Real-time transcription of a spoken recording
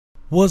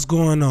What's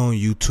going on,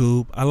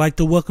 YouTube? I'd like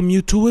to welcome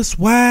you to It's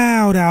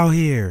Wild Out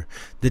Here,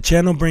 the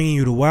channel bringing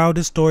you the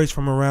wildest stories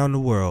from around the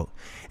world.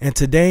 And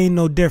today ain't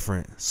no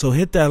different, so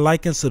hit that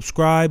like and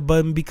subscribe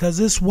button because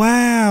it's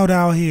wild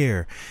out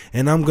here,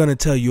 and I'm going to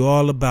tell you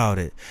all about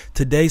it.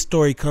 Today's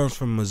story comes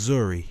from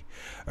Missouri.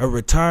 A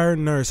retired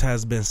nurse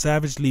has been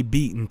savagely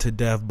beaten to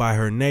death by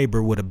her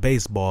neighbor with a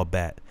baseball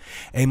bat.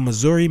 A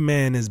Missouri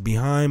man is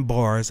behind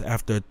bars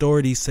after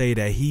authorities say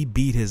that he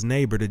beat his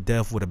neighbor to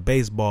death with a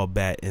baseball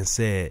bat and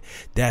said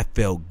that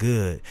felt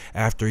good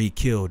after he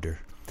killed her.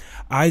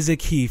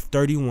 Isaac Heath,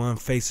 31,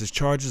 faces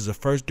charges of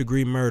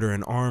first-degree murder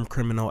and armed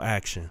criminal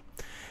action.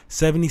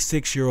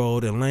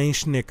 76-year-old Eileen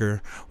Schnitker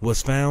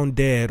was found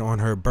dead on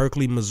her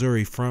Berkeley,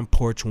 Missouri front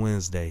porch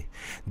Wednesday.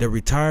 The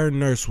retired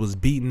nurse was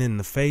beaten in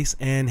the face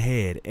and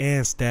head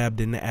and stabbed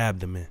in the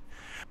abdomen.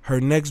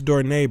 Her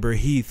next-door neighbor,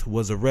 Heath,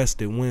 was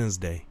arrested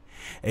Wednesday.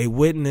 A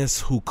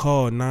witness who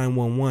called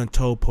 911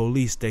 told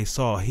police they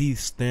saw Heath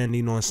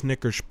standing on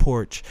Schnitker's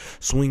porch,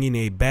 swinging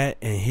a bat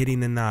and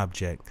hitting an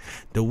object.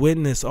 The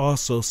witness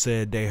also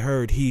said they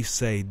heard Heath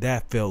say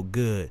that felt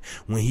good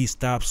when he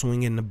stopped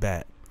swinging the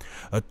bat.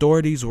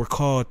 Authorities were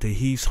called to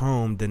Heath's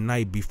home the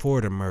night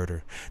before the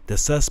murder. The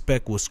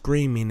suspect was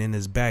screaming in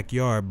his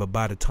backyard, but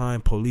by the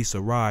time police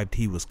arrived,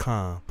 he was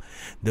calm.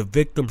 The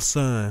victim's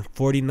son,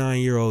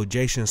 49-year-old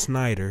Jason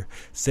Snyder,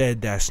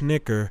 said that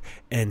Schnitker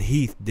and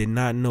Heath did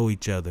not know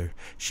each other.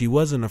 She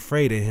wasn't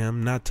afraid of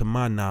him, not to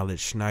my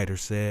knowledge, Snyder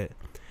said.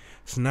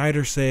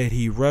 Snyder said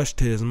he rushed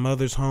to his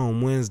mother's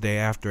home Wednesday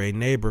after a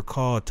neighbor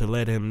called to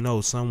let him know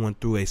someone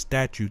threw a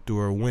statue through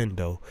her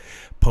window.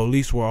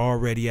 Police were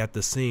already at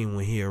the scene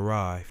when he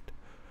arrived.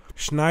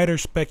 Snyder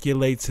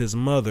speculates his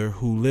mother,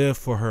 who lived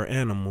for her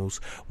animals,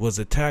 was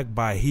attacked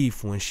by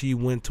Heath when she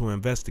went to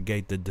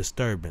investigate the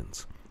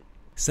disturbance.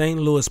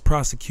 St. Louis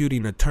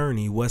prosecuting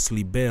attorney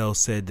Wesley Bell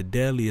said the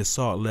deadly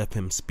assault left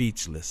him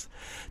speechless.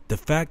 The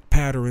fact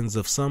patterns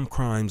of some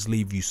crimes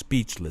leave you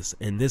speechless,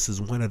 and this is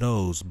one of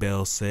those,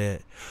 Bell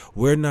said.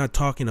 We're not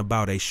talking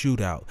about a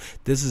shootout.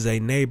 This is a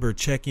neighbor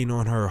checking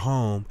on her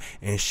home,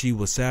 and she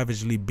was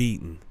savagely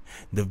beaten.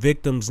 The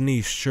victim's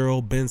niece,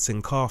 Cheryl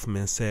Benson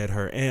Kaufman, said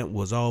her aunt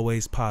was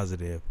always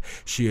positive.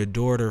 She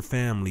adored her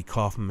family,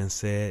 Kaufman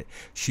said.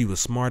 She was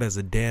smart as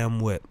a damn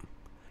whip.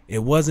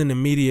 It wasn't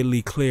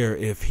immediately clear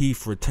if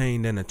Heath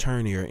retained an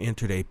attorney or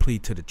entered a plea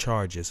to the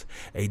charges.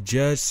 A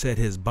judge set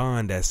his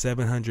bond at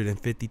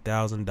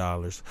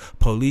 $750,000.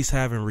 Police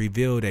haven't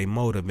revealed a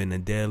motive in the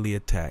deadly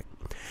attack.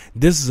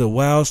 This is a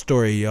wild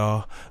story,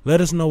 y'all. Let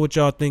us know what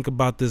y'all think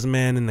about this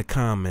man in the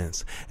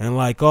comments. And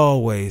like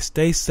always,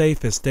 stay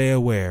safe and stay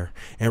aware.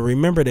 And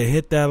remember to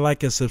hit that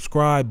like and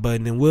subscribe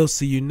button, and we'll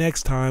see you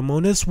next time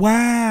on It's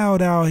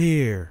Wild Out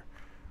Here.